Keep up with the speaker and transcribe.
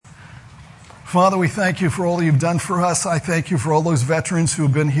Father, we thank you for all you've done for us. I thank you for all those veterans who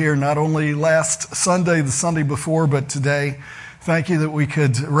have been here not only last Sunday, the Sunday before, but today. Thank you that we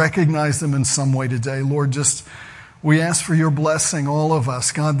could recognize them in some way today. Lord, we ask for your blessing, all of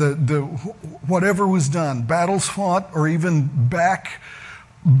us. God, whatever was done, battles fought, or even back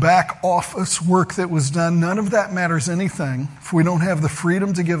office work that was done, none of that matters anything if we don't have the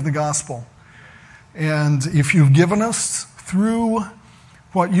freedom to give the gospel. And if you've given us through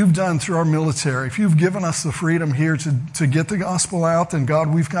what you've done through our military, if you've given us the freedom here to get the gospel out, then God,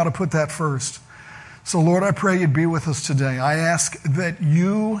 we've got to put that first. So Lord, I pray you'd be with us today. I ask that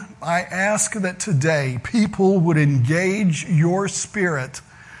today people would engage your spirit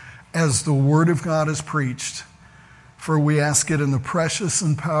as the word of God is preached. For we ask it in the precious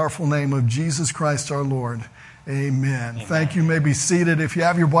and powerful name of Jesus Christ our Lord. Amen. Thank you. You may be seated. If you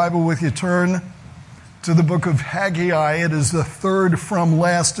have your Bible with you, turn to the book of Haggai. It is the third from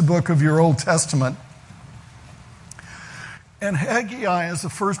last book of your Old Testament. And Haggai is the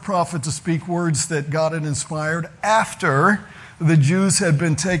first prophet to speak words that God had inspired after the Jews had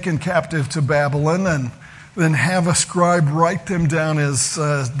been taken captive to Babylon, and then have a scribe write them down as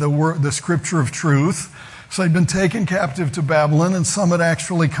the scripture of truth. So they'd been taken captive to Babylon, and some had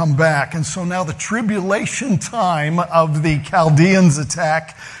actually come back. And so now the tribulation time of the Chaldeans'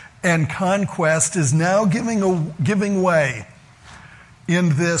 attack and conquest is now giving way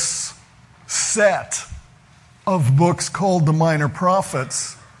in this set of books called the Minor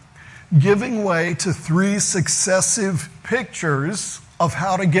Prophets, giving way to three successive pictures of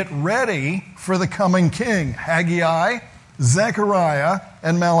how to get ready for the coming king: Haggai, Zechariah,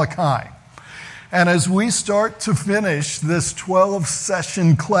 and Malachi. And as we start to finish this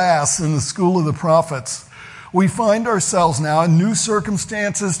 12-session class in the School of the Prophets, we find ourselves now in new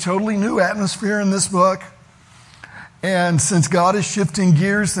circumstances, totally new atmosphere in this book. And since God is shifting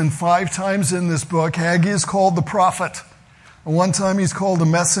gears, then 5 times in this book, Haggai is called the prophet. And one time he's called a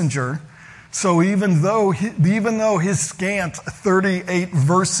messenger. So even though his scant 38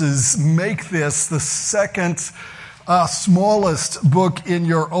 verses make this the second smallest book in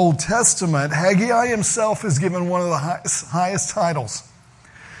your Old Testament, Haggai himself is given one of the highest titles.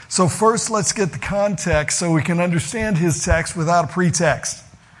 So first, let's get the context so we can understand his text without a pretext.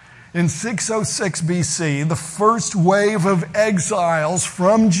 In 606 BC, the first wave of exiles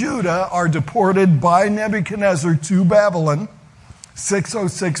from Judah are deported by Nebuchadnezzar to Babylon,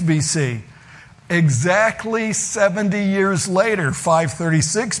 606 BC. Exactly 70 years later,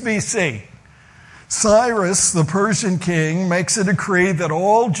 536 BC, Cyrus, the Persian king, makes a decree that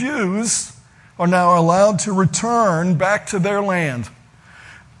all Jews are now allowed to return back to their land.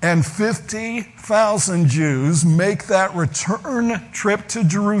 And 50,000 Jews make that return trip to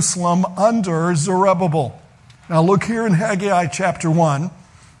Jerusalem under Zerubbabel. Now look here in Haggai chapter 1.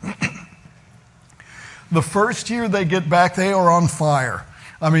 The first year they get back, they are on fire.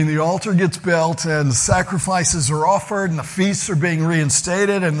 I mean, the altar gets built and the sacrifices are offered and the feasts are being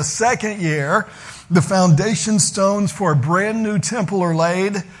reinstated. And the second year, the foundation stones for a brand new temple are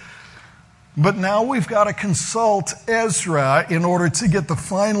laid. But now we've got to consult Ezra in order to get the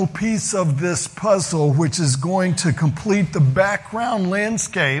final piece of this puzzle, which is going to complete the background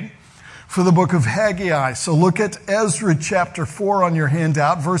landscape for the book of Haggai. So look at Ezra chapter 4 on your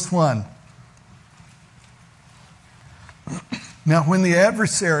handout, verse 1. Now when the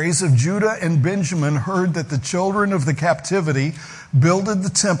adversaries of Judah and Benjamin heard that the children of the captivity builded the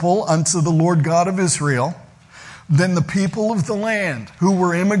temple unto the Lord God of Israel, then the people of the land, who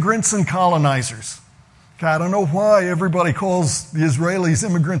were immigrants and colonizers. I don't know why everybody calls the Israelis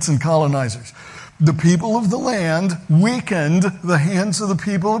immigrants and colonizers. The people of the land weakened the hands of the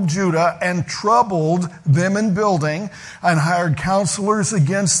people of Judah and troubled them in building, and hired counselors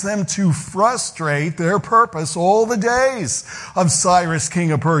against them to frustrate their purpose all the days of Cyrus,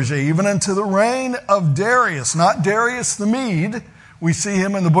 king of Persia, even unto the reign of Darius, not Darius the Mede. We see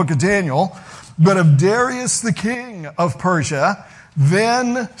him in the book of Daniel. But of Darius the king of Persia,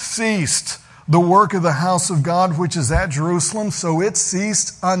 then ceased the work of the house of God which is at Jerusalem. So it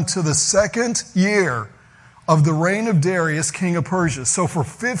ceased unto the second year of the reign of Darius king of Persia. So for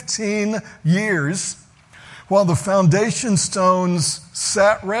 15 years, while the foundation stones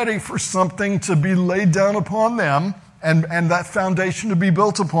sat ready for something to be laid down upon them and that foundation to be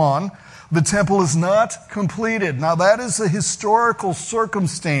built upon, the temple is not completed. Now that is a historical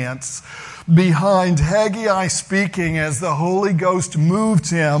circumstance behind Haggai speaking as the Holy Ghost moved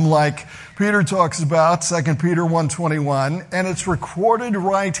him, like Peter talks about, 2 Peter 1:21, and it's recorded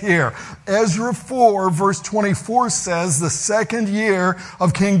right here. Ezra 4 verse 24 says the second year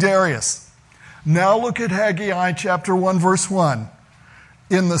of King Darius. Now look at Haggai chapter 1 verse 1.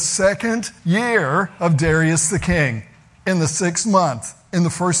 in the 2nd year of Darius the king, in the 6th month, in the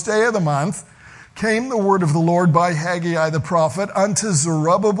 1st day of the month, came the word of the Lord by Haggai the prophet unto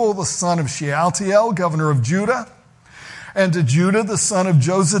Zerubbabel the son of Shealtiel, governor of Judah, and to Judah the son of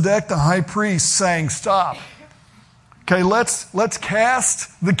Josedek the high priest, saying, stop. Okay, let's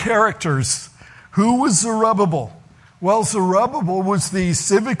cast the characters. Who was Zerubbabel? Well, Zerubbabel was the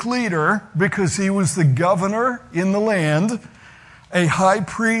civic leader because he was the governor in the land. A high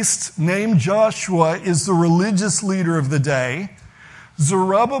priest named Joshua is the religious leader of the day.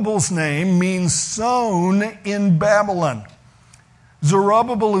 Zerubbabel's name means sown in Babylon.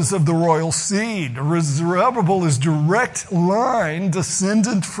 Zerubbabel is of the royal seed. Zerubbabel is direct line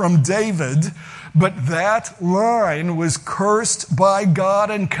descendant from David, but that line was cursed by God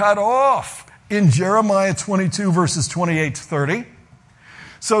and cut off in Jeremiah 22, verses 28 to 30.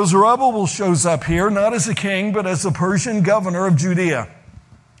 So Zerubbabel shows up here, not as a king, but as a Persian governor of Judea.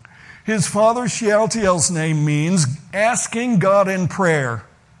 His father Shealtiel's name means asking God in prayer.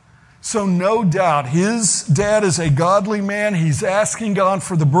 So no doubt, his dad is a godly man. He's asking God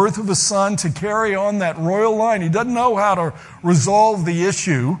for the birth of a son to carry on that royal line. He doesn't know how to resolve the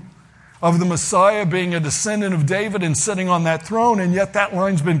issue of the Messiah being a descendant of David and sitting on that throne, and yet that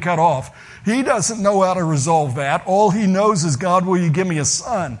line's been cut off. He doesn't know how to resolve that. All he knows is, God, will you give me a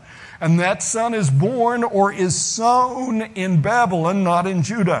son? And that son is born or is sown in Babylon, not in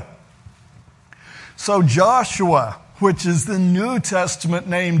Judah. So Joshua, which is the New Testament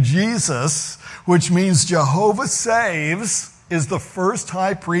name Jesus, which means Jehovah saves, is the first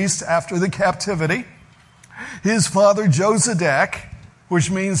high priest after the captivity. His father Josedek,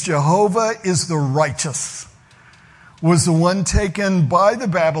 which means Jehovah is the righteous, was the one taken by the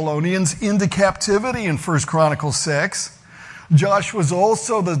Babylonians into captivity in 1 Chronicles 6. Joshua was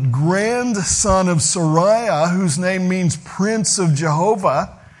also the grandson of Sariah, whose name means Prince of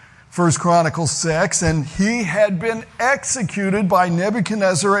Jehovah, 1 Chronicles 6, and he had been executed by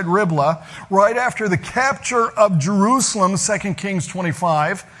Nebuchadnezzar at Riblah right after the capture of Jerusalem, 2 Kings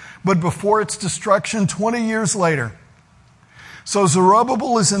 25, but before its destruction 20 years later. So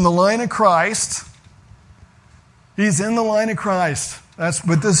Zerubbabel is in the line of Christ. He's in the line of Christ.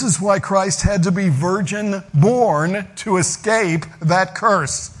 But this is why Christ had to be virgin born to escape that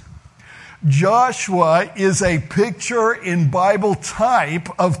curse. Joshua is a picture in Bible type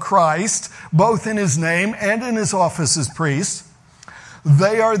of Christ, both in his name and in his office as priest.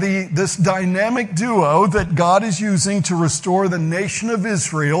 They are this dynamic duo that God is using to restore the nation of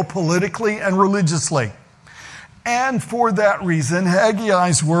Israel politically and religiously. And for that reason,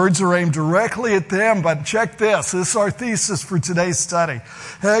 Haggai's words are aimed directly at them. But check this. This is our thesis for today's study.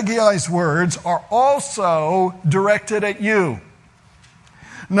 Haggai's words are also directed at you.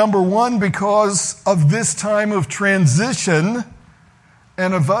 Number one, because of this time of transition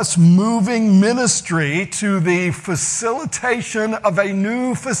and of us moving ministry to the facilitation of a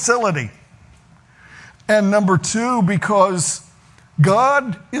new facility. And number two, because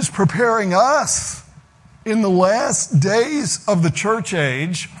God is preparing us in the last days of the church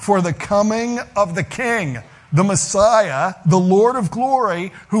age for the coming of the King, the Messiah, the Lord of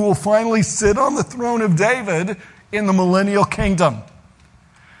glory, who will finally sit on the throne of David in the millennial kingdom.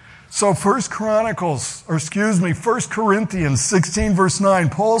 So 1 Corinthians 16 verse 9,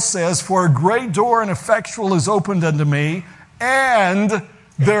 Paul says, for a great door and effectual is opened unto me, and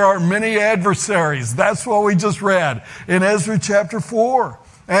there are many adversaries. That's what we just read in Ezra chapter 4.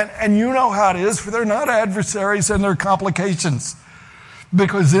 And you know how it is, for they're not adversaries and they're complications.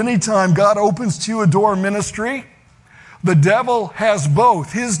 Because anytime God opens to you a door of ministry, the devil has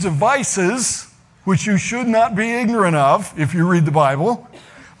both his devices, which you should not be ignorant of if you read the Bible,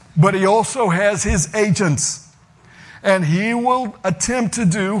 but he also has his agents. And he will attempt to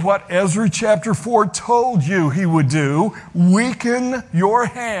do what Ezra chapter 4 told you he would do: weaken your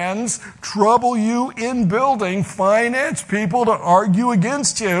hands, trouble you in building, finance people to argue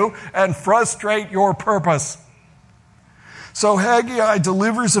against you, and frustrate your purpose. So Haggai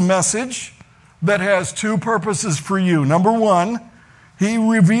delivers a message that has two purposes for you. Number one, he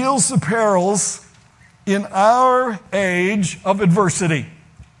reveals the perils in our age of adversity.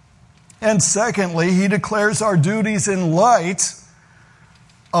 And secondly, he declares our duties in light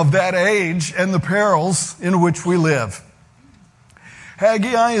of that age and the perils in which we live.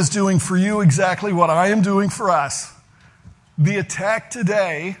 Haggai is doing for you exactly what I am doing for us. The attack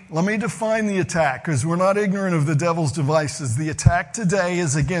today, let me define the attack, because we're not ignorant of the devil's devices. The attack today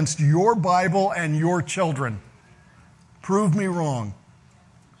is against your Bible and your children. Prove me wrong.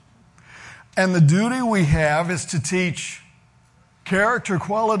 And the duty we have is to teach character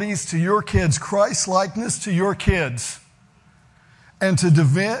qualities to your kids, Christ-likeness to your kids. and to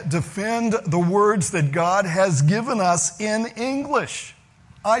defend the words that God has given us in English?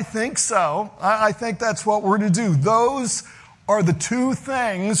 I think so. I think that's what we're to do. Those are the two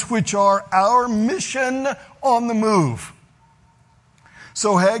things which are our mission on the move.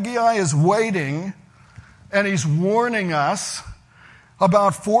 So Haggai is waiting, and he's warning us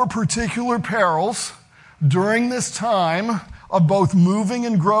about 4 particular perils during this time of both moving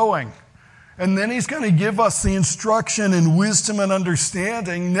and growing. And then he's going to give us the instruction and wisdom and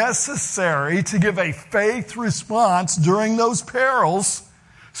understanding necessary to give a faith response during those perils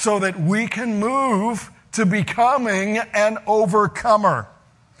so that we can move to becoming an overcomer.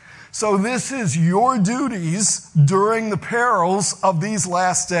 So this is your duties during the perils of these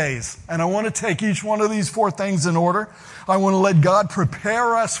last days. And I want to take each one of these 4 things in order. I want to let God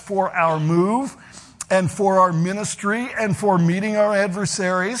prepare us for our move and for our ministry and for meeting our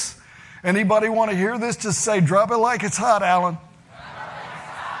adversaries. Anybody want to hear this? Just say, drop it like it's hot, Alan.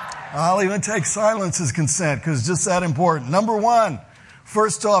 I'll even take silence as consent because it's just that important. Number 1,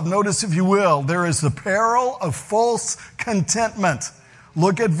 first off, notice if you will, there is the peril of false contentment.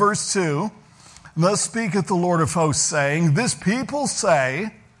 Look at verse 2. Thus speaketh the Lord of hosts, saying, this people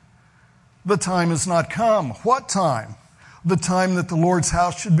say, the time is not come. What time? The time that the Lord's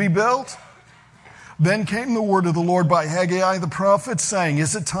house should be built? Then came the word of the Lord by Haggai the prophet, saying,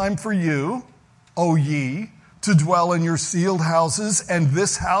 is it time for you, O ye, to dwell in your sealed houses, and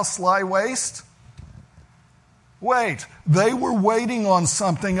this house lie waste? Wait, they were waiting on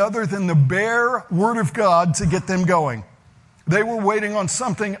something other than the bare word of God to get them going. They were waiting on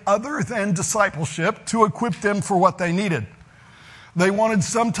something other than discipleship to equip them for what they needed. They wanted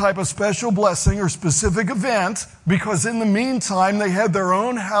some type of special blessing or specific event because in the meantime they had their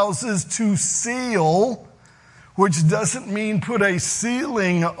own houses to seal, which doesn't mean put a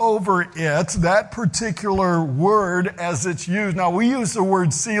ceiling over it. That particular word as it's used. Now we use the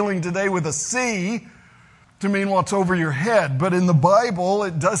word ceiling today with a C to mean what's over your head. But in the Bible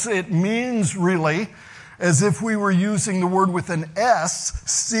it means really as if we were using the word with an S,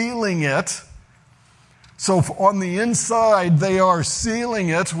 sealing it. So on the inside, they are sealing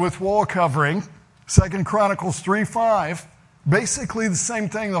it with wall covering. 2 Chronicles 3:5. Basically the same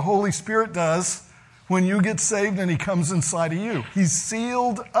thing the Holy Spirit does when you get saved and He comes inside of you. He's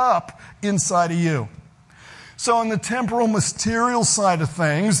sealed up inside of you. So on the temporal material side of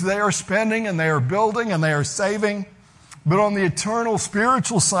things, they are spending and they are building and they are saving. But on the eternal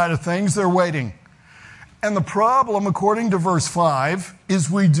spiritual side of things, they're waiting. And the problem, according to verse 5,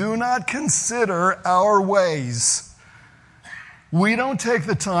 is we do not consider our ways. We don't take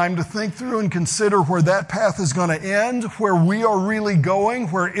the time to think through and consider where that path is going to end, where we are really going,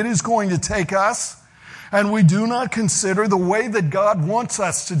 where it is going to take us. And we do not consider the way that God wants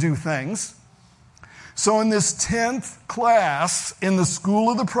us to do things. So in this 10th class in the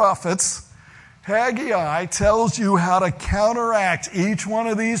School of the Prophets, Haggai tells you how to counteract each one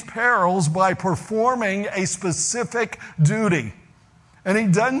of these perils by performing a specific duty. And he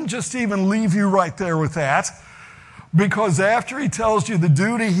doesn't just even leave you right there with that, because after he tells you the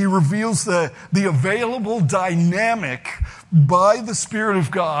duty, he reveals the available dynamic by the Spirit of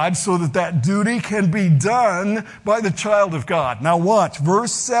God so that that duty can be done by the child of God. Now watch,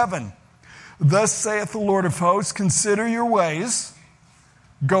 verse 7. Thus saith the Lord of hosts, consider your ways.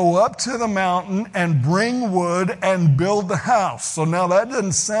 Go up to the mountain and bring wood and build the house. So now that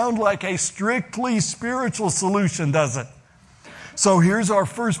doesn't sound like a strictly spiritual solution, does it? So here's our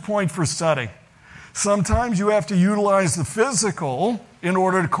first point for study. Sometimes you have to utilize the physical in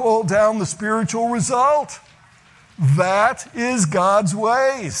order to call down the spiritual result. That is God's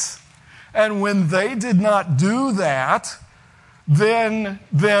ways. And when they did not do that, then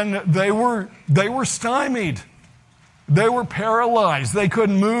they were stymied. They were paralyzed. They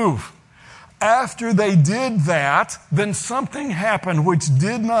couldn't move. After they did that, then something happened which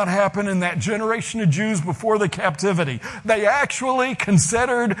did not happen in that generation of Jews before the captivity. They actually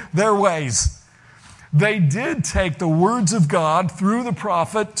considered their ways. They did take the words of God through the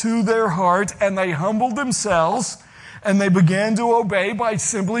prophet to their heart, and they humbled themselves, and they began to obey by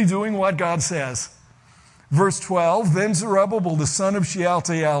simply doing what God says. Verse 12, then Zerubbabel the son of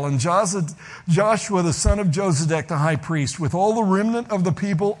Shealtiel and Joshua the son of Josedek the high priest with all the remnant of the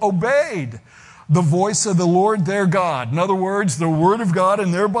people obeyed the voice of the Lord their God. In other words, the word of God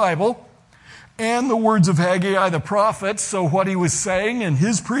in their Bible and the words of Haggai the prophet. So what he was saying in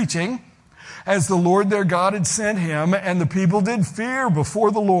his preaching as the Lord their God had sent him, and the people did fear before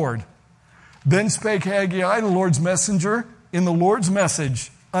the Lord. Then spake Haggai the Lord's messenger in the Lord's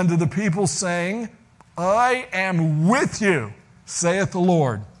message unto the people saying, I am with you, saith the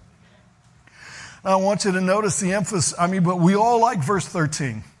Lord. I want you to notice the emphasis. But we all like verse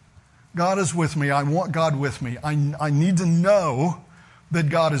 13. God is with me. I want God with me. I need to know that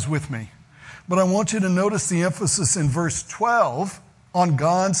God is with me. But I want you to notice the emphasis in verse 12 on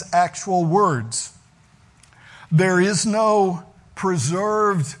God's actual words. There is no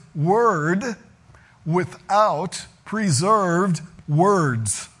preserved word without preserved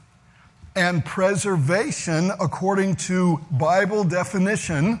words. And preservation, according to Bible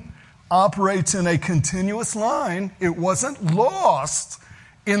definition, operates in a continuous line. It wasn't lost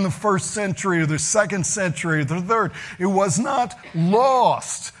in the first century or the second century or the third. It was not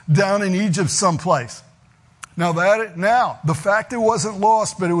lost down in Egypt someplace. Now, the fact it wasn't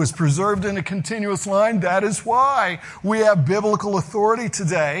lost, but it was preserved in a continuous line, that is why we have biblical authority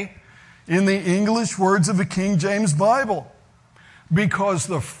today in the English words of the King James Bible. Because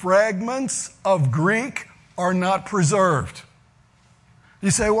the fragments of Greek are not preserved. You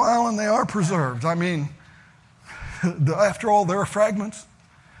say, well, and they are preserved. After all, there are fragments.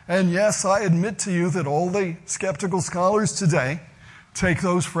 And yes, I admit to you that all the skeptical scholars today take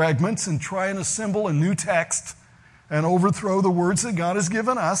those fragments and try and assemble a new text and overthrow the words that God has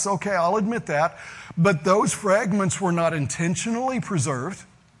given us. Okay, I'll admit that. But those fragments were not intentionally preserved.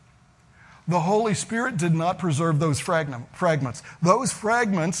 The Holy Spirit did not preserve those fragments. Those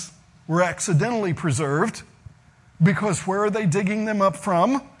fragments were accidentally preserved because where are they digging them up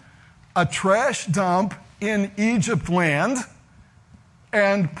from? A trash dump in Egypt land,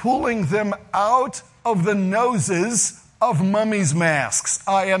 and pulling them out of the noses of mummies' masks.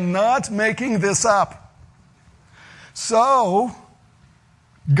 I am not making this up. So,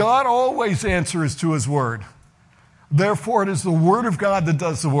 God always answers to His Word. Therefore, it is the Word of God that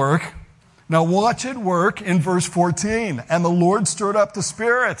does the work. Now watch it work in verse 14. And the Lord stirred up the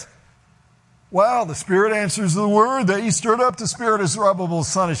Spirit. Wow, the Spirit answers the Word. That He stirred up the Spirit of Zerubbabel,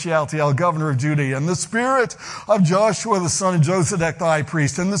 son of Shealtiel, governor of Judea, and the Spirit of Joshua, the son of Josedek, the high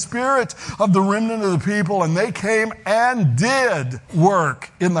priest, and the Spirit of the remnant of the people. And they came and did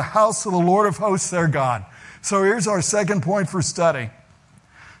work in the house of the Lord of hosts, their God. So here's our second point for study.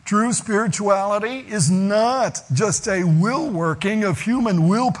 True spirituality is not just a will working of human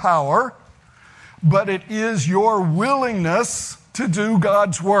willpower, but it is your willingness to do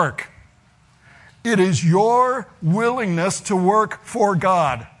God's work. It is your willingness to work for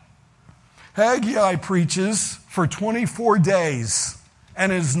God. Haggai preaches for 24 days,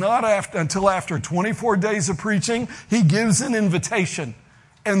 and it is not until after 24 days of preaching, he gives an invitation.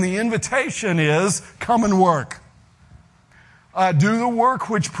 And the invitation is, come and work. Do the work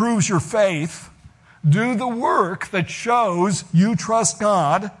which proves your faith. Do the work that shows you trust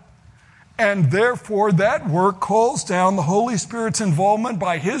God. And therefore, that work calls down the Holy Spirit's involvement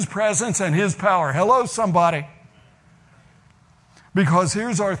by His presence and His power. Hello, somebody. Because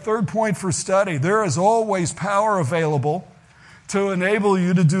here's our third point for study. There is always power available to enable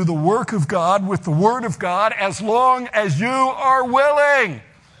you to do the work of God with the Word of God as long as you are willing.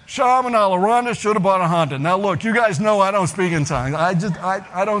 Shamanala, Rhonda should have bought a Honda. Now look, you guys know I don't speak in tongues.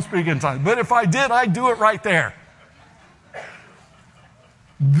 I don't speak in tongues. But if I did, I'd do it right there.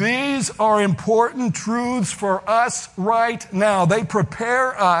 These are important truths for us right now. They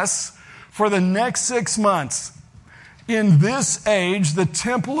prepare us for the next 6 months. In this age, the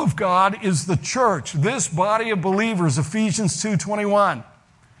temple of God is the church, this body of believers, Ephesians 2:21.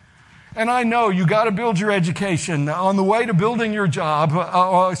 And I know you got to build your education on the way to building your job,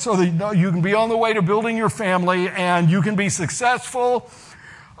 so that you can be on the way to building your family, and you can be successful,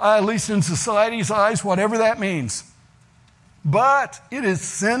 at least in society's eyes, whatever that means. But it is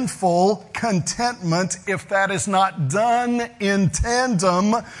sinful contentment if that is not done in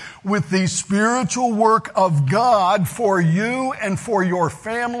tandem with the spiritual work of God for you and for your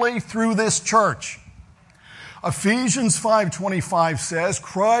family through this church. Ephesians 5:25 says,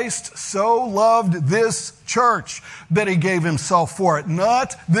 Christ so loved this church that He gave Himself for it.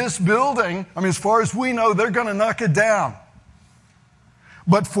 Not this building. As far as we know, they're going to knock it down.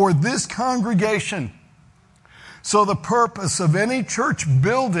 But for this congregation. So the purpose of any church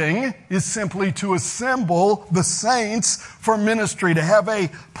building is simply to assemble the saints for ministry, to have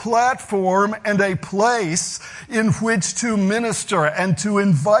a platform and a place in which to minister and to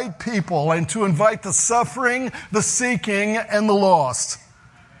invite people and to invite the suffering, the seeking, and the lost.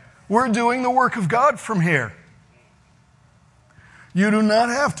 We're doing the work of God from here. You do not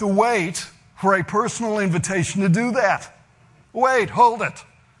have to wait for a personal invitation to do that. Wait, hold it.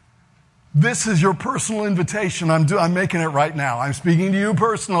 This is your personal invitation. I'm making it right now. I'm speaking to you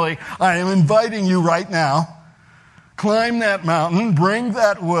personally. I am inviting you right now. Climb that mountain. Bring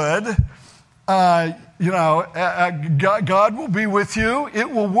that wood. God will be with you. It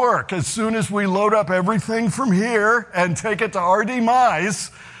will work. As soon as we load up everything from here and take it to our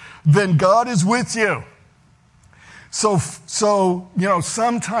demise, then God is with you. So,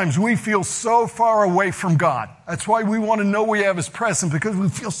 sometimes we feel so far away from God. That's why we want to know we have His presence, because we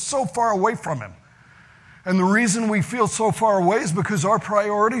feel so far away from Him. And the reason we feel so far away is because our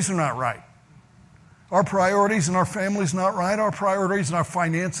priorities are not right. Our priorities in our family's not right. Our priorities in our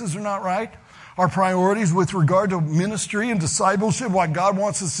finances are not right. Our priorities with regard to ministry and discipleship, what God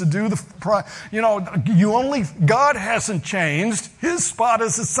wants us to do. God hasn't changed. His spot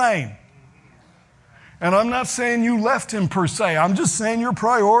is the same. And I'm not saying you left Him per se. I'm just saying your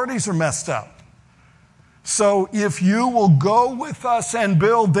priorities are messed up. So if you will go with us and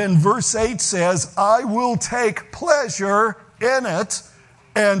build, then verse 8 says, I will take pleasure in it,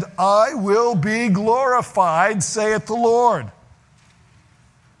 and I will be glorified, saith the Lord.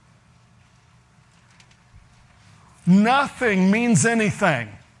 Nothing means anything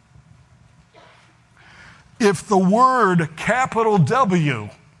if the word capital W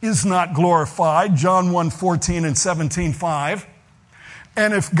is not glorified, John 1:14 and 17:5,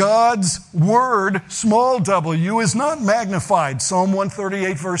 and if God's word, small w, is not magnified, Psalm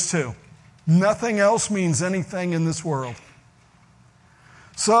 138 verse 2. Nothing else means anything in this world.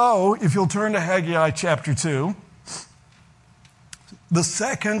 So, if you'll turn to Haggai chapter 2, the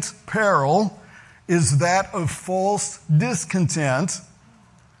second peril is that of false discontent.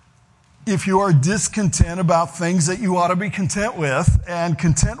 If you are discontent about things that you ought to be content with, and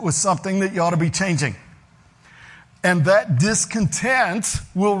content with something that you ought to be changing. And that discontent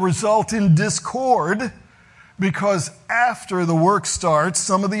will result in discord, because after the work starts,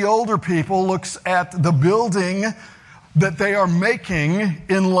 some of the older people looks at the building that they are making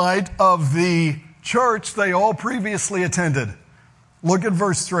in light of the church they all previously attended. Look at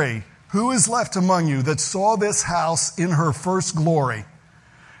verse 3. Who is left among you that saw this house in her first glory?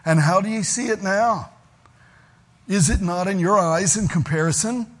 And how do you see it now? Is it not in your eyes in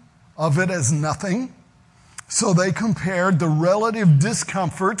comparison of it as nothing? So they compared the relative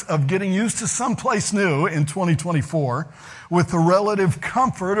discomfort of getting used to someplace new in 2024 with the relative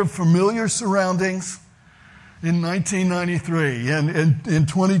comfort of familiar surroundings in 1993 and in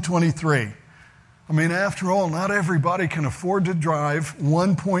 2023. I mean, after all, not everybody can afford to drive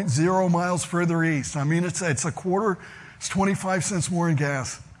 1.0 miles further east. I mean, it's a quarter, it's 25 cents more in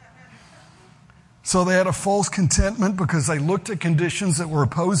gas. So they had a false contentment because they looked at conditions that were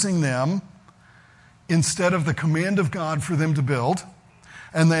opposing them instead of the command of God for them to build.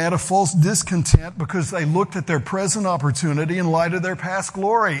 And they had a false discontent because they looked at their present opportunity in light of their past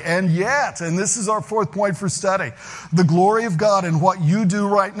glory. And yet, and this is our fourth point for study, the glory of God in what you do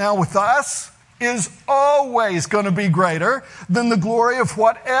right now with us is always going to be greater than the glory of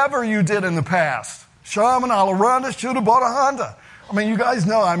whatever you did in the past. Shaman Alaranda should have bought a Honda. I mean, you guys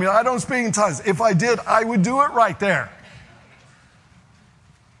know, I don't speak in tongues. If I did, I would do it right there.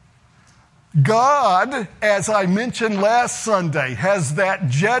 God, as I mentioned last Sunday, has that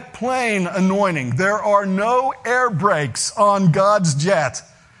jet plane anointing. There are no air brakes on God's jet.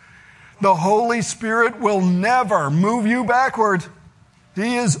 The Holy Spirit will never move you backward.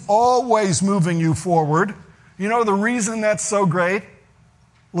 He is always moving you forward. You know the reason that's so great?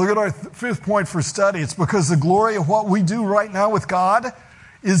 Look at our fifth point for study. It's because the glory of what we do right now with God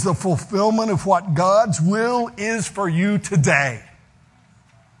is the fulfillment of what God's will is for you today.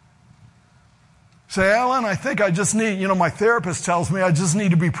 Say, Alan, I think I just need, my therapist tells me I just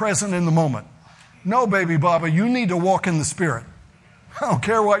need to be present in the moment. No, baby Baba, you need to walk in the Spirit. I don't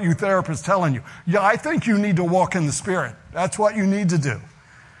care what your therapist is telling you. Yeah, I think you need to walk in the Spirit. That's what you need to do.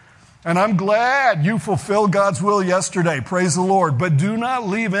 And I'm glad you fulfilled God's will yesterday. Praise the Lord. But do not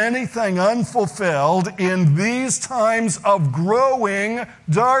leave anything unfulfilled in these times of growing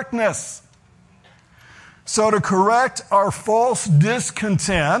darkness. So to correct our false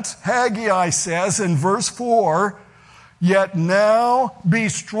discontent, Haggai says in verse 4, Yet now be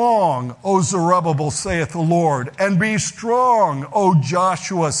strong, O Zerubbabel, saith the Lord, and be strong, O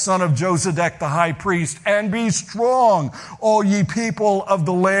Joshua, son of Josedek the high priest, and be strong, all ye people of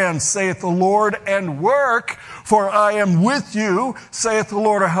the land, saith the Lord, and work, for I am with you, saith the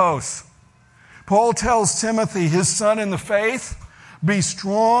Lord of hosts. Paul tells Timothy, his son in the faith, be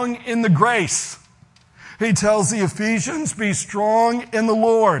strong in the grace. He tells the Ephesians, be strong in the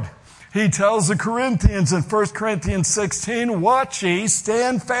Lord. He tells the Corinthians in 1 Corinthians 16, watch ye,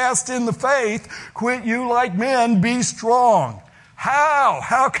 stand fast in the faith, quit you like men, be strong. How?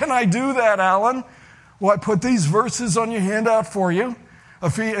 How can I do that, Alan? Well, I put these verses on your handout for you,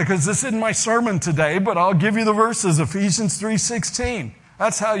 because this isn't my sermon today, but I'll give you the verses, Ephesians 3:16.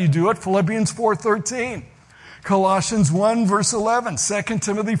 That's how you do it. Philippians 4:13. Colossians 1, verse 11. 2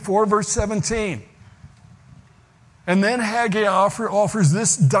 Timothy 4, verse 17. And then Haggai offers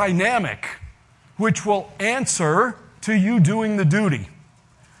this dynamic, which will answer to you doing the duty.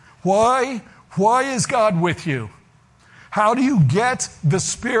 Why? Why is God with you? How do you get the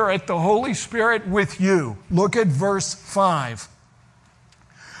Spirit, the Holy Spirit, with you? Look at verse 5.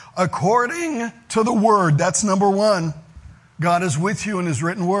 According to the Word, that's number one. God is with you in His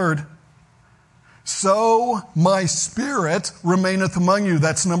written Word. So my Spirit remaineth among you.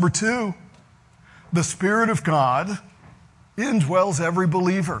 That's number two. The Spirit of God indwells every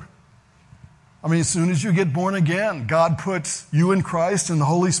believer. I mean, as soon as you get born again, God puts you in Christ and the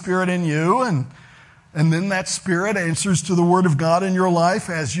Holy Spirit in you, and then that Spirit answers to the Word of God in your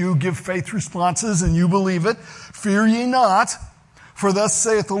life as you give faith responses and you believe it. Fear ye not, for thus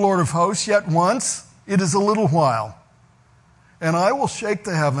saith the Lord of hosts, yet once it is a little while, and I will shake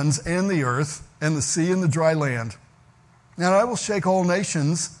the heavens and the earth and the sea and the dry land. And I will shake all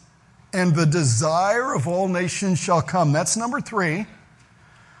nations, and the desire of all nations shall come. That's number three.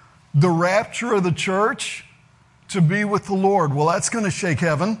 The rapture of the church to be with the Lord. Well, that's going to shake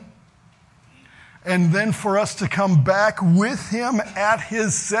heaven. And then for us to come back with Him at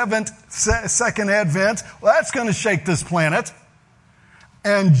His second advent, well, that's going to shake this planet.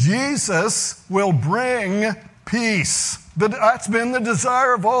 And Jesus will bring peace. That's been the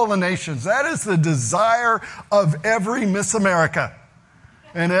desire of all the nations. That is the desire of every Miss America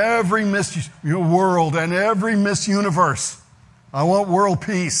and every Miss World and every Miss Universe. I want world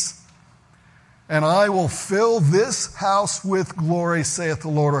peace. And I will fill this house with glory, saith the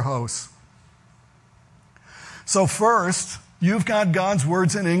Lord of hosts. So first, you've got God's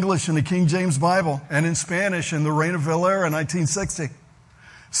words in English in the King James Bible and in Spanish in the Reina Valera in 1960.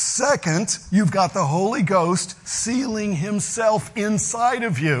 Second, you've got the Holy Ghost sealing Himself inside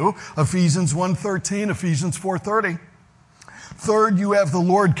of you, Ephesians 1:13, Ephesians 4:30. Third, you have the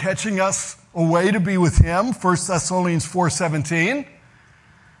Lord catching us away to be with Him, 1 Thessalonians 4:17.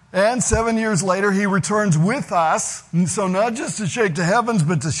 And 7 years later, He returns with us, and so not just to shake the heavens,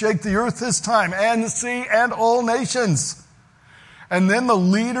 but to shake the earth this time, and the sea, and all nations. And then the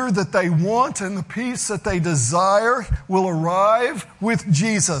leader that they want and the peace that they desire will arrive with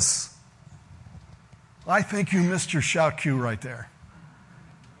Jesus. I think you missed your shout cue right there.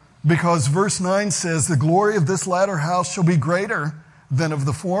 Because verse 9 says, the glory of this latter house shall be greater than of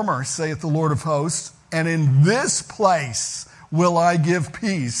the former, saith the Lord of hosts. And in this place will I give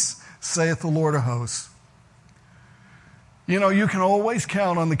peace, saith the Lord of hosts. You know, you can always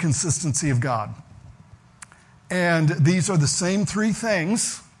count on the consistency of God. And these are the same three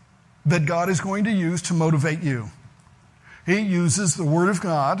things that God is going to use to motivate you. He uses the Word of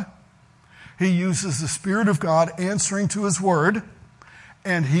God. He uses the Spirit of God answering to His Word.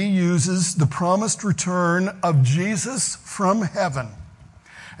 And He uses the promised return of Jesus from heaven.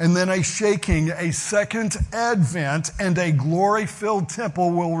 And then a shaking, a second advent, and a glory-filled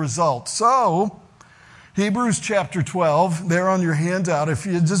temple will result. So, Hebrews chapter 12, there on your handout, if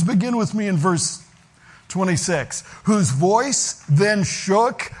you just begin with me in verse 26, whose voice then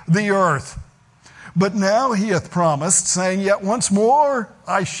shook the earth. But now He hath promised, saying, yet once more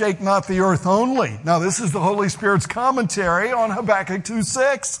I shake not the earth only. Now this is the Holy Spirit's commentary on Habakkuk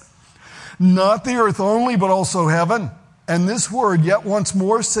 2:6. Not the earth only, but also heaven. And this word, yet once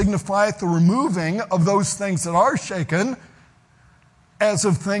more, signifieth the removing of those things that are shaken, as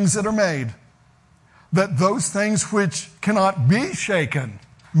of things that are made, that those things which cannot be shaken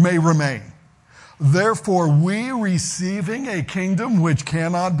may remain. Therefore, we receiving a kingdom which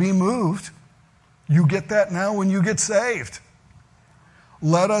cannot be moved. You get that now when you get saved.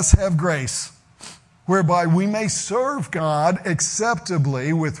 Let us have grace, whereby we may serve God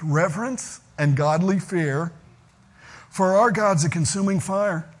acceptably with reverence and godly fear. For our God's a consuming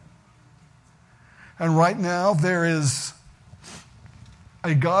fire. And right now there is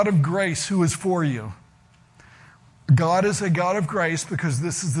a God of grace who is for you. God is a God of grace because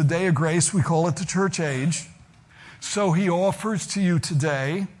this is the day of grace. We call it the church age. So He offers to you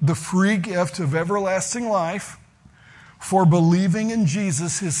today the free gift of everlasting life for believing in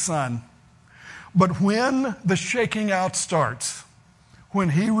Jesus, His Son. But when the shaking out starts, when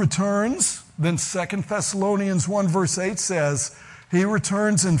He returns, then 2 Thessalonians 1 verse 8 says, He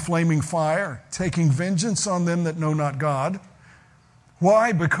returns in flaming fire, taking vengeance on them that know not God.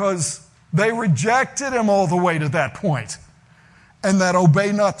 Why? Because they rejected Him all the way to that point. And that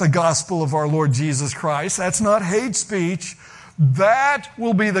obey not the gospel of our Lord Jesus Christ. That's not hate speech. That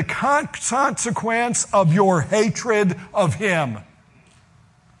will be the consequence of your hatred of Him.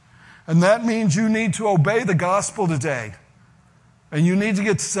 And that means you need to obey the gospel today. And you need to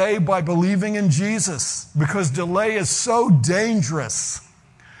get saved by believing in Jesus, because delay is so dangerous.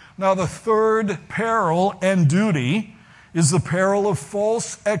 Now, the third peril and duty is the peril of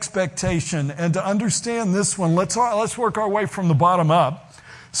false expectation. And to understand this one, let's work our way from the bottom up.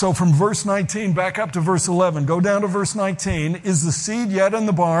 So from verse 19 back up to verse 11. Go down to verse 19. Is the seed yet in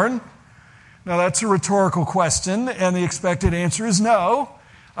the barn? Now, that's a rhetorical question, and the expected answer is no.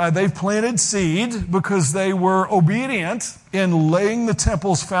 They've planted seed because they were obedient in laying the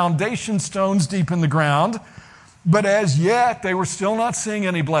temple's foundation stones deep in the ground. But as yet, they were still not seeing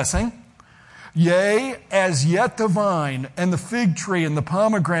any blessing. Yea, as yet the vine and the fig tree and the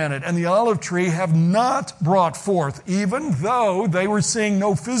pomegranate and the olive tree have not brought forth, even though they were seeing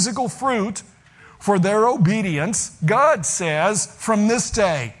no physical fruit for their obedience. God says, from this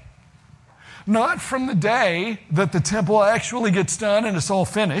day, not from the day that the temple actually gets done and it's all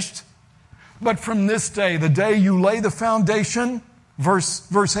finished, but from this day, the day you lay the foundation,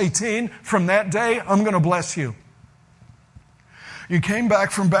 verse 18, from that day, I'm going to bless you. You came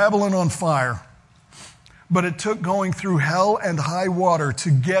back from Babylon on fire, but it took going through hell and high water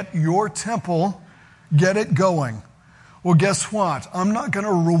to get your temple, get it going. Well, guess what? I'm not going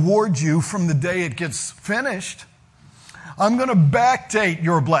to reward you from the day it gets finished. I'm going to backdate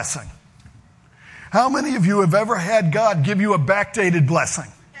your blessing. How many of you have ever had God give you a backdated blessing?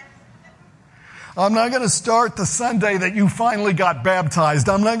 I'm not going to start the Sunday that you finally got baptized.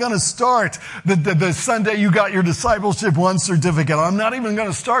 I'm not going to start the Sunday you got your Discipleship 1 certificate. I'm not even going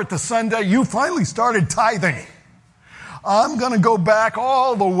to start the Sunday you finally started tithing. I'm going to go back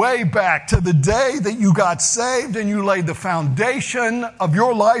all the way back to the day that you got saved and you laid the foundation of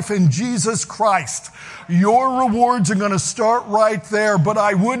your life in Jesus Christ. Your rewards are going to start right there, but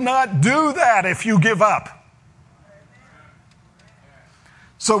I would not do that if you give up.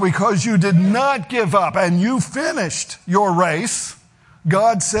 So because you did not give up and you finished your race,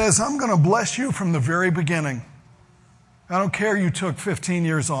 God says, I'm going to bless you from the very beginning. I don't care you took 15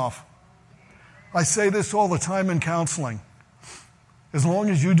 years off. I say this all the time in counseling. As long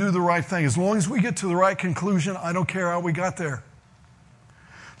as you do the right thing, as long as we get to the right conclusion, I don't care how we got there.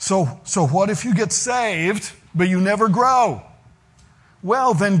 So what if you get saved, but you never grow?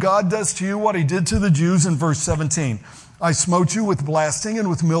 Well, then God does to you what he did to the Jews in verse 17. I smote you with blasting and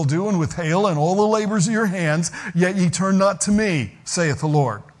with mildew and with hail and all the labors of your hands, yet ye turn not to me, saith the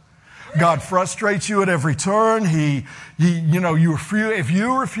Lord. God frustrates you at every turn. If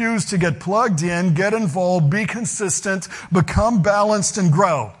you refuse to get plugged in, get involved, be consistent, become balanced and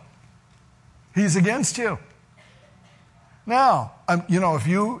grow, he's against you. Now, if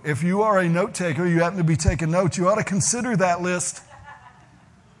you are a note taker, you happen to be taking notes, you ought to consider that list.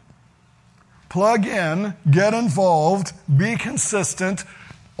 Plug in, get involved, be consistent.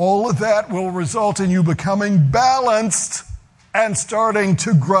 All of that will result in you becoming balanced and starting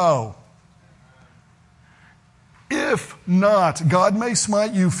to grow. If not, God may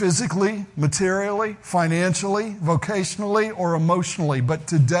smite you physically, materially, financially, vocationally, or emotionally. But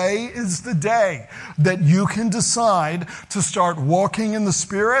today is the day that you can decide to start walking in the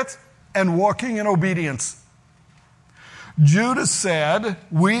Spirit and walking in obedience. Judah said,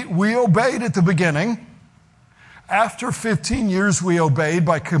 we obeyed at the beginning. After 15 years, we obeyed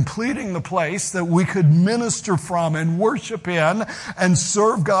by completing the place that we could minister from and worship in and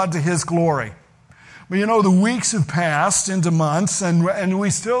serve God to his glory. But the weeks have passed into months and we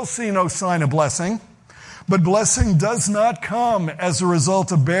still see no sign of blessing. But blessing does not come as a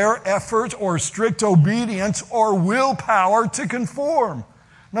result of bare effort or strict obedience or willpower to conform.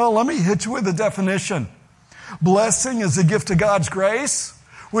 No, let me hit you with a definition. Blessing is a gift of God's grace,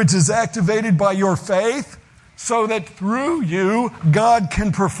 which is activated by your faith so that through you, God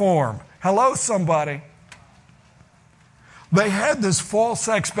can perform. Hello, somebody. They had this false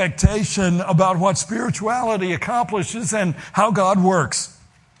expectation about what spirituality accomplishes and how God works.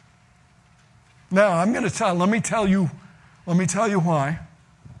 Now, let me tell you why.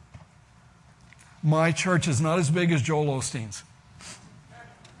 My church is not as big as Joel Osteen's.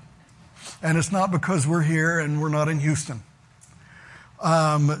 And it's not because we're here and we're not in Houston.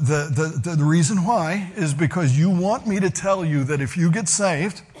 The reason why is because you want me to tell you that if you get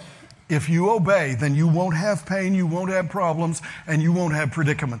saved, if you obey, then you won't have pain, you won't have problems, and you won't have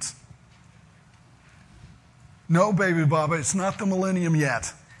predicaments. No, baby Baba, it's not the millennium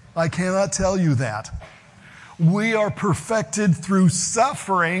yet. I cannot tell you that. We are perfected through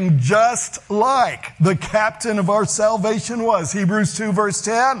suffering just like the captain of our salvation was. Hebrews 2 verse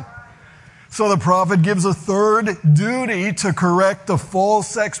 10. So the prophet gives a third duty to correct the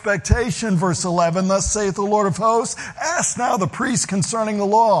false expectation. Verse 11, thus saith the Lord of hosts, ask now the priest concerning the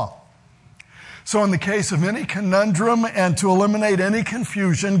law. So in the case of any conundrum and to eliminate any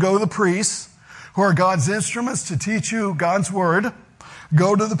confusion, go to the priests who are God's instruments to teach you God's word.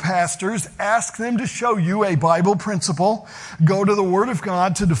 Go to the pastors, ask them to show you a Bible principle. Go to the Word of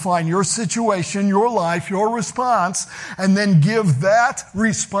God to define your situation, your life, your response, and then give that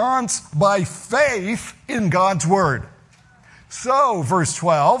response by faith in God's Word. So, verse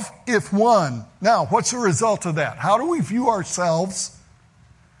 12, if one. Now, what's the result of that? How do we view ourselves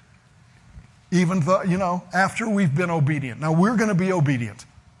even though, after we've been obedient? Now, we're going to be obedient.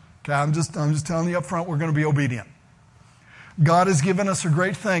 Okay, I'm just telling you up front, we're going to be obedient. God has given us a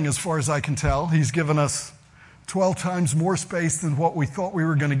great thing as far as I can tell. He's given us 12 times more space than what we thought we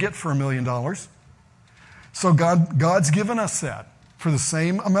were going to get for $1 million. So God's given us that. For the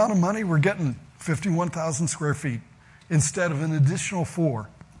same amount of money, we're getting 51,000 square feet instead of an additional 4.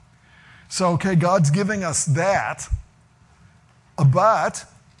 So, okay, God's giving us that. But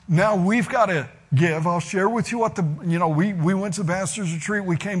now we've got to give. I'll share with you what we went to the pastor's retreat.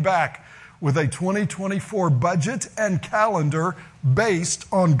 We came back with a 2024 budget and calendar based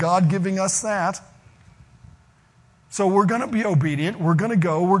on God giving us that. So we're going to be obedient. We're going to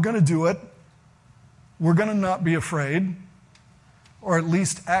go. We're going to do it. We're going to not be afraid, or at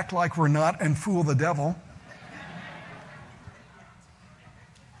least act like we're not and fool the devil.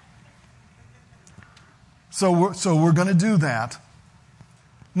 So we're going to do that.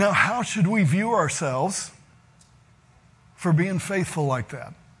 Now, how should we view ourselves for being faithful like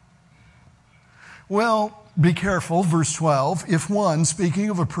that? Well, be careful, verse 12. If one, speaking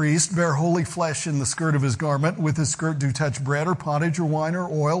of a priest, bear holy flesh in the skirt of his garment, with his skirt do touch bread or pottage or wine or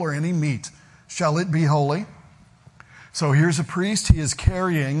oil or any meat, shall it be holy? So here's a priest. He is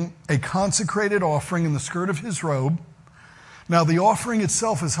carrying a consecrated offering in the skirt of his robe. Now, the offering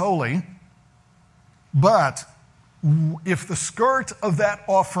itself is holy, but if the skirt of that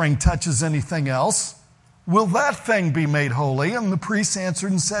offering touches anything else, will that thing be made holy? And the priest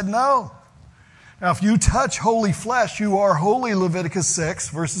answered and said, no. Now, if you touch holy flesh, you are holy, Leviticus 6,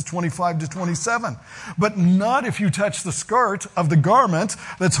 verses 25 to 27. But not if you touch the skirt of the garment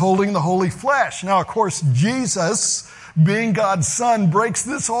that's holding the holy flesh. Now, of course, Jesus, being God's Son, breaks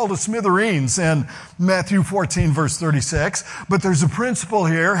this all to smithereens in Matthew 14, verse 36. But there's a principle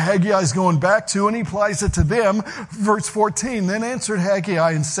here Haggai is going back to, and he applies it to them. Verse 14, then answered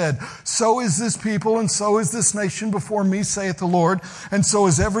Haggai and said, so is this people, and so is this nation before me, saith the Lord, and so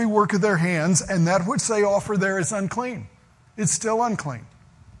is every work of their hands, and that which they offer there is unclean. It's still unclean.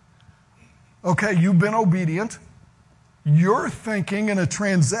 Okay, you've been obedient. You're thinking in a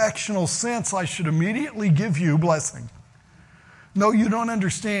transactional sense, I should immediately give you blessing. No, you don't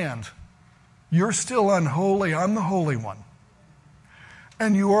understand. You're still unholy. I'm the Holy One.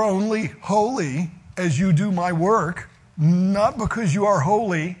 And you are only holy as you do my work, not because you are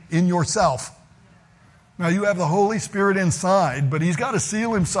holy in yourself. Now, you have the Holy Spirit inside, but He's got to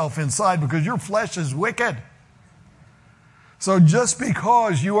seal Himself inside because your flesh is wicked. So just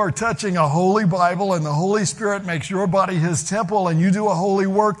because you are touching a holy Bible and the Holy Spirit makes your body His temple and you do a holy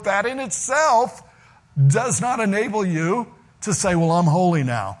work, that in itself does not enable you to say, well, I'm holy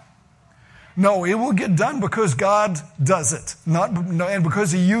now. No, it will get done because God does it, and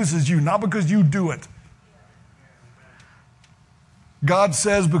because He uses you, not because you do it. God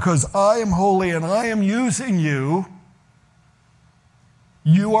says, because I am holy and I am using you,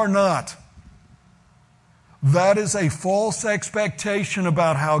 you are not. That is a false expectation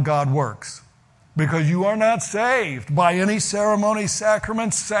about how God works. Because you are not saved by any ceremony,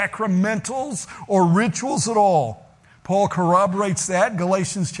 sacraments, sacramentals, or rituals at all. Paul corroborates that,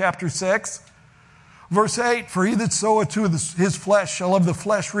 Galatians chapter 6. Verse 8, for he that soweth to his flesh shall of the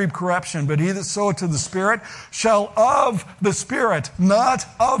flesh reap corruption, but he that soweth to the Spirit shall of the Spirit, not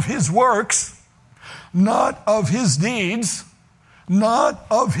of his works, not of his deeds, not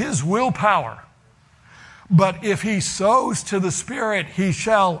of his willpower. But if he sows to the Spirit, he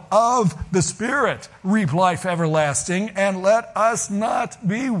shall of the Spirit reap life everlasting. And let us not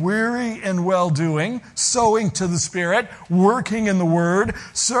be weary in well-doing, sowing to the Spirit, working in the Word,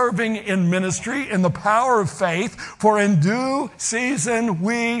 serving in ministry, in the power of faith. For in due season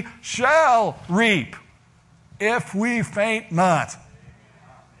we shall reap, if we faint not.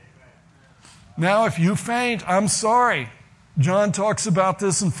 Now, if you faint, I'm sorry. John talks about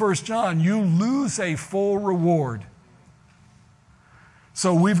this in 1 John. You lose a full reward.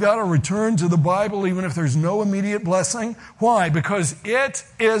 So we've got to return to the Bible even if there's no immediate blessing. Why? Because it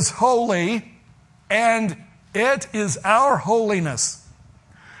is holy and it is our holiness.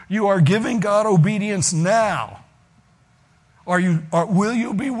 You are giving God obedience now. Will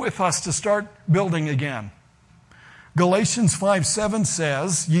you be with us to start building again? Galatians 5:7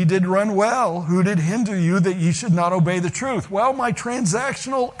 says, ye did run well. Who did hinder you that ye should not obey the truth? Well, my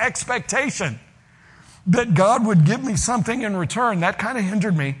transactional expectation that God would give me something in return, that kind of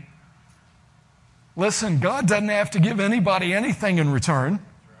hindered me. Listen, God doesn't have to give anybody anything in return.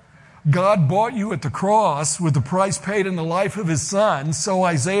 God bought you at the cross with the price paid in the life of His Son. So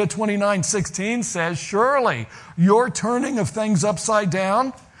Isaiah 29:16 says, surely your turning of things upside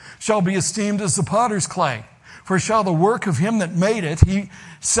down shall be esteemed as the potter's clay. For shall the work of Him that made it, He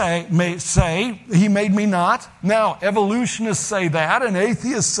made me not? Now, evolutionists say that, and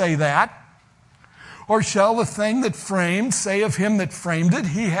atheists say that. Or shall the thing that framed say of Him that framed it,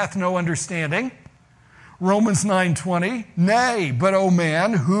 He hath no understanding? Romans 9:20, nay, but O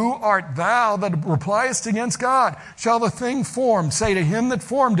man, who art thou that repliest against God? Shall the thing formed say to him that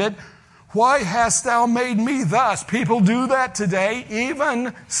formed it, why hast thou made me thus? People do that today,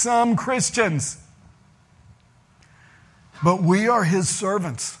 even some Christians. But we are His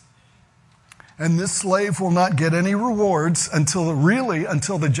servants. And this slave will not get any rewards until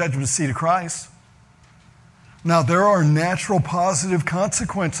the judgment seat of Christ. Now, there are natural positive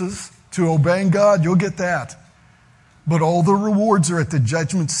consequences to obeying God. You'll get that. But all the rewards are at the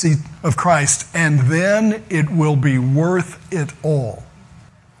judgment seat of Christ. And then it will be worth it all.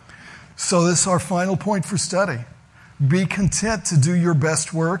 So this is our final point for study. Be content to do your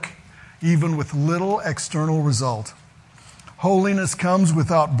best work, even with little external result. Holiness comes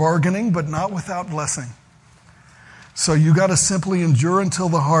without bargaining, but not without blessing. So you got to simply endure until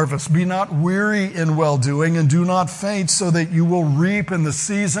the harvest. Be not weary in well-doing, and do not faint, so that you will reap in the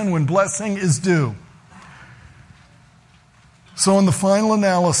season when blessing is due. So in the final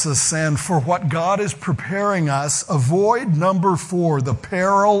analysis, and for what God is preparing us, avoid number 4, the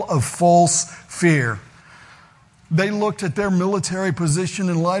peril of false fear. They looked at their military position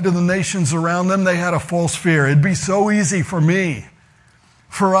in light of the nations around them. They had a false fear. It'd be so easy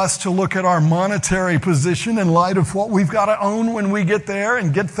for us to look at our monetary position in light of what we've got to own when we get there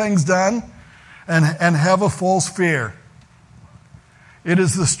and get things done and have a false fear. It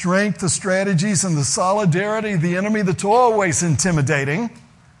is the strength, the strategies, and the solidarity of the enemy that's always intimidating.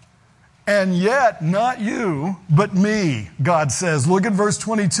 And yet, not you, but me, God says. Look at verse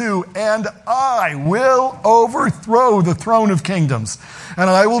 22. And I will overthrow the throne of kingdoms, and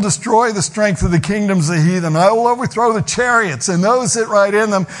I will destroy the strength of the kingdoms of the heathen. I will overthrow the chariots and those that ride in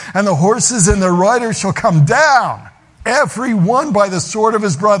them, and the horses and their riders shall come down, every one by the sword of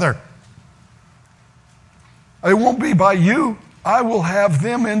his brother. It won't be by you. I will have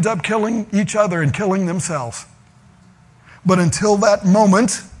them end up killing each other and killing themselves. But until that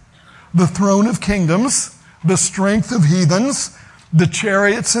moment, the throne of kingdoms, the strength of heathens, the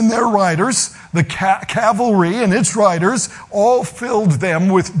chariots and their riders, the cavalry and its riders, all filled them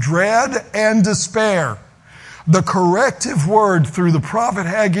with dread and despair. The corrective word through the prophet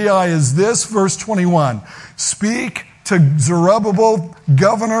Haggai is this, verse 21. Speak to Zerubbabel,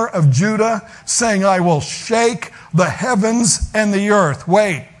 governor of Judah, saying, I will shake the heavens and the earth.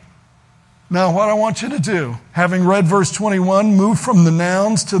 Wait. Now, what I want you to do, having read verse 21, move from the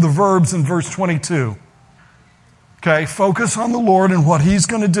nouns to the verbs in verse 22. Okay, focus on the Lord and what He's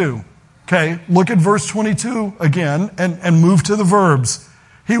going to do. Okay, look at verse 22 again and move to the verbs.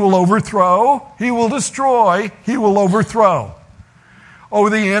 He will overthrow, He will destroy, He will overthrow. Oh,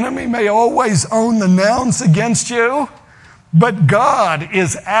 the enemy may always own the nouns against you, but God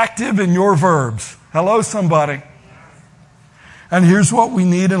is active in your verbs. Hello, somebody. And here's what we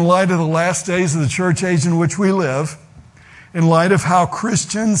need in light of the last days of the church age in which we live, in light of how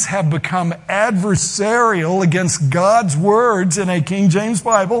Christians have become adversarial against God's words in a King James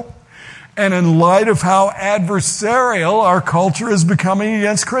Bible, and in light of how adversarial our culture is becoming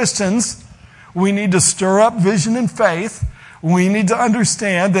against Christians. We need to stir up vision and faith. We need to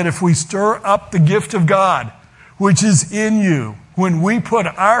understand that if we stir up the gift of God, which is in you, when we put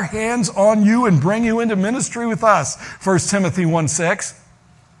our hands on you and bring you into ministry with us, 1 Timothy 1:6,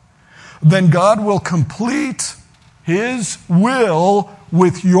 then God will complete His will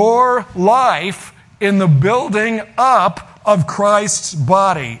with your life in the building up of Christ's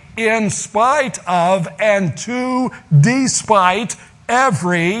body, in spite of and to despite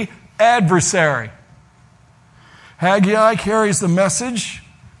every adversary. Haggai carries the message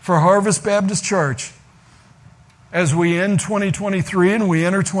for Harvest Baptist Church as we end 2023 and we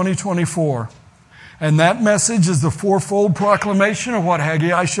enter 2024. And that message is the fourfold proclamation of what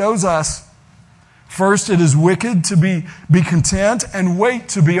Haggai shows us. First, it is wicked to be content and wait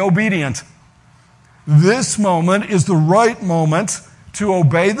to be obedient. This moment is the right moment to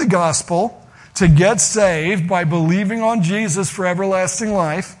obey the gospel, to get saved by believing on Jesus for everlasting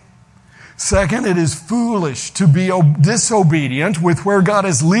life. Second, it is foolish to be disobedient with where God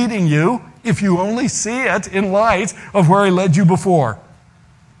is leading you if you only see it in light of where He led you before.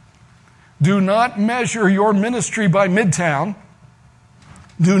 Do not measure your ministry by Midtown.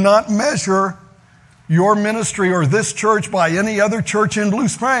 Do not measure your ministry or this church by any other church in Blue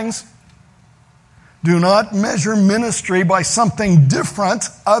Springs. Do not measure ministry by something different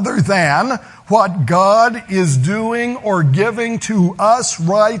other than what God is doing or giving to us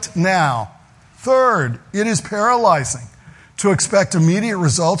right now. Third, it is paralyzing to expect immediate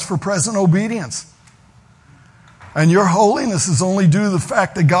results for present obedience. And your holiness is only due to the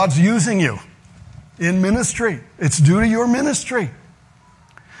fact that God's using you in ministry. It's due to your ministry.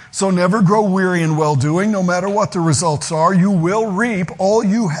 So never grow weary in well-doing. No matter what the results are, you will reap. All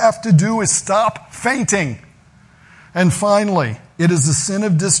you have to do is stop fainting. And finally, it is a sin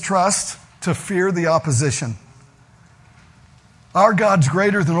of distrust to fear the opposition. Our God's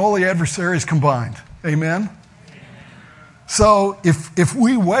greater than all the adversaries combined. Amen? So if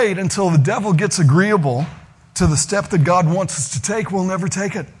we wait until the devil gets agreeable to the step that God wants us to take, we'll never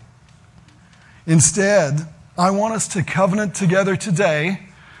take it. Instead, I want us to covenant together today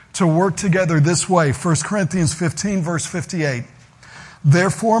to work together this way. 1 Corinthians 15, verse 58.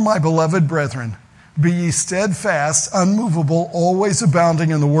 Therefore, my beloved brethren, be ye steadfast, unmovable, always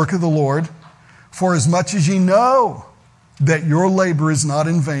abounding in the work of the Lord, for as much as ye know that your labor is not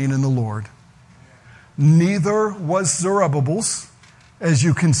in vain in the Lord. Neither was Zerubbabel's, as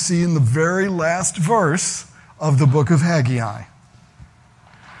you can see in the very last verse of the book of Haggai.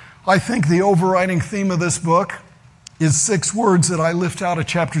 I think the overriding theme of this book is 6 words that I lift out of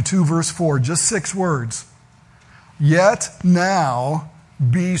chapter 2, verse 4. Just 6 words. Yet now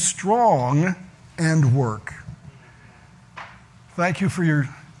be strong and work. Thank you for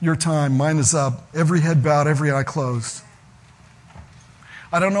your time. Mine is up. Every head bowed, every eye closed.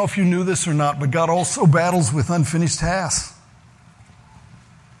 I don't know if you knew this or not, but God also battles with unfinished tasks.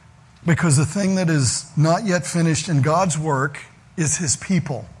 Because the thing that is not yet finished in God's work is His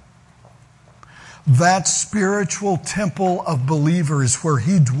people. That spiritual temple of believers where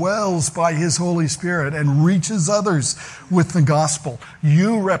He dwells by His Holy Spirit and reaches others with the gospel.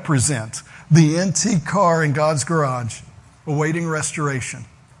 You represent the antique car in God's garage awaiting restoration.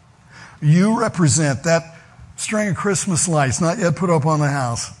 You represent that string of Christmas lights not yet put up on the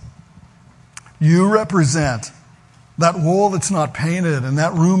house. You represent that wall that's not painted and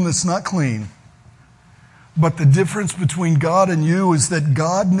that room that's not clean. But the difference between God and you is that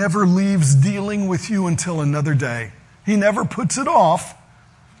God never leaves dealing with you until another day. He never puts it off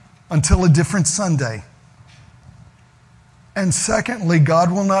until a different Sunday. And secondly,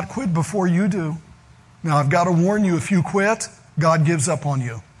 God will not quit before you do. Now, I've got to warn you, if you quit, God gives up on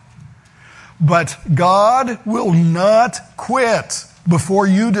you. But God will not quit before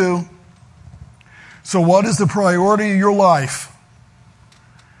you do. So what is the priority of your life?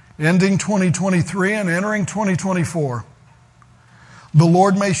 Ending 2023 and entering 2024. The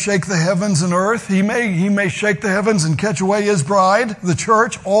Lord may shake the heavens and earth. He may shake the heavens and catch away His bride, the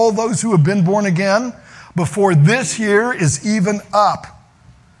church, all those who have been born again, before this year is even up.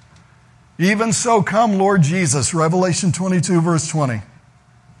 Even so come, Lord Jesus, Revelation 22, verse 20.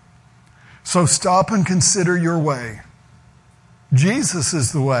 So stop and consider your way. Jesus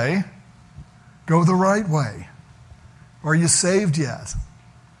is the way. Go the right way. Are you saved yet?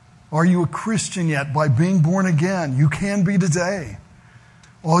 Are you a Christian yet by being born again? You can be today.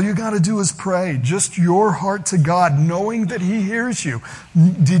 All you got to do is pray. Just your heart to God, knowing that He hears you.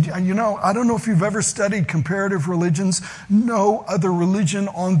 I don't know if you've ever studied comparative religions. No other religion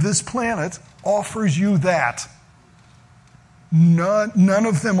on this planet offers you that. None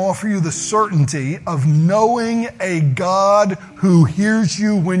of them offer you the certainty of knowing a God who hears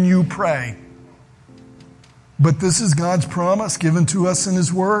you when you pray. But this is God's promise given to us in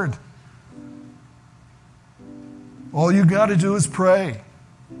His Word. All you got to do is pray.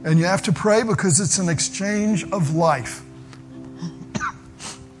 And you have to pray because it's an exchange of life.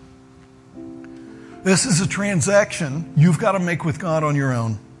 This is a transaction you've got to make with God on your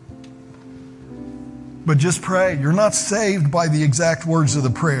own. But just pray. You're not saved by the exact words of the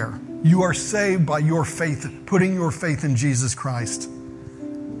prayer. You are saved by your faith, putting your faith in Jesus Christ.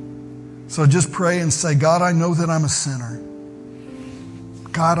 So just pray and say, God, I know that I'm a sinner.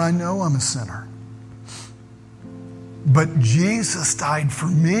 God, I know I'm a sinner. But Jesus died for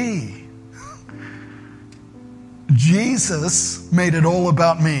me. Jesus made it all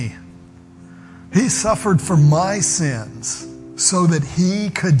about me. He suffered for my sins so that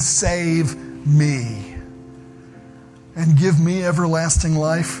He could save me and give me everlasting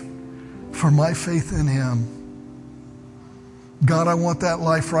life for my faith in Him. God, I want that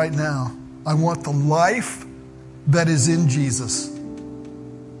life right now. I want the life that is in Jesus.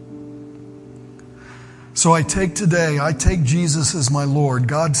 So I take Jesus as my Lord.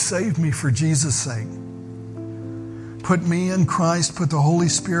 God, save me for Jesus' sake. Put me in Christ, put the Holy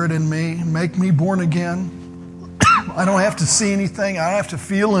Spirit in me, make me born again. I don't have to see anything, I don't have to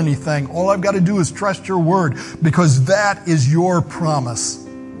feel anything. All I've got to do is trust your word, because that is your promise.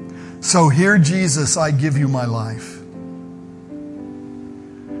 So here, Jesus, I give you my life.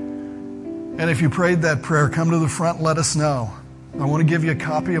 And if you prayed that prayer, come to the front, let us know. I want to give you a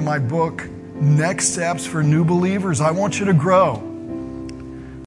copy of my book, Next Steps for New Believers. I want you to grow.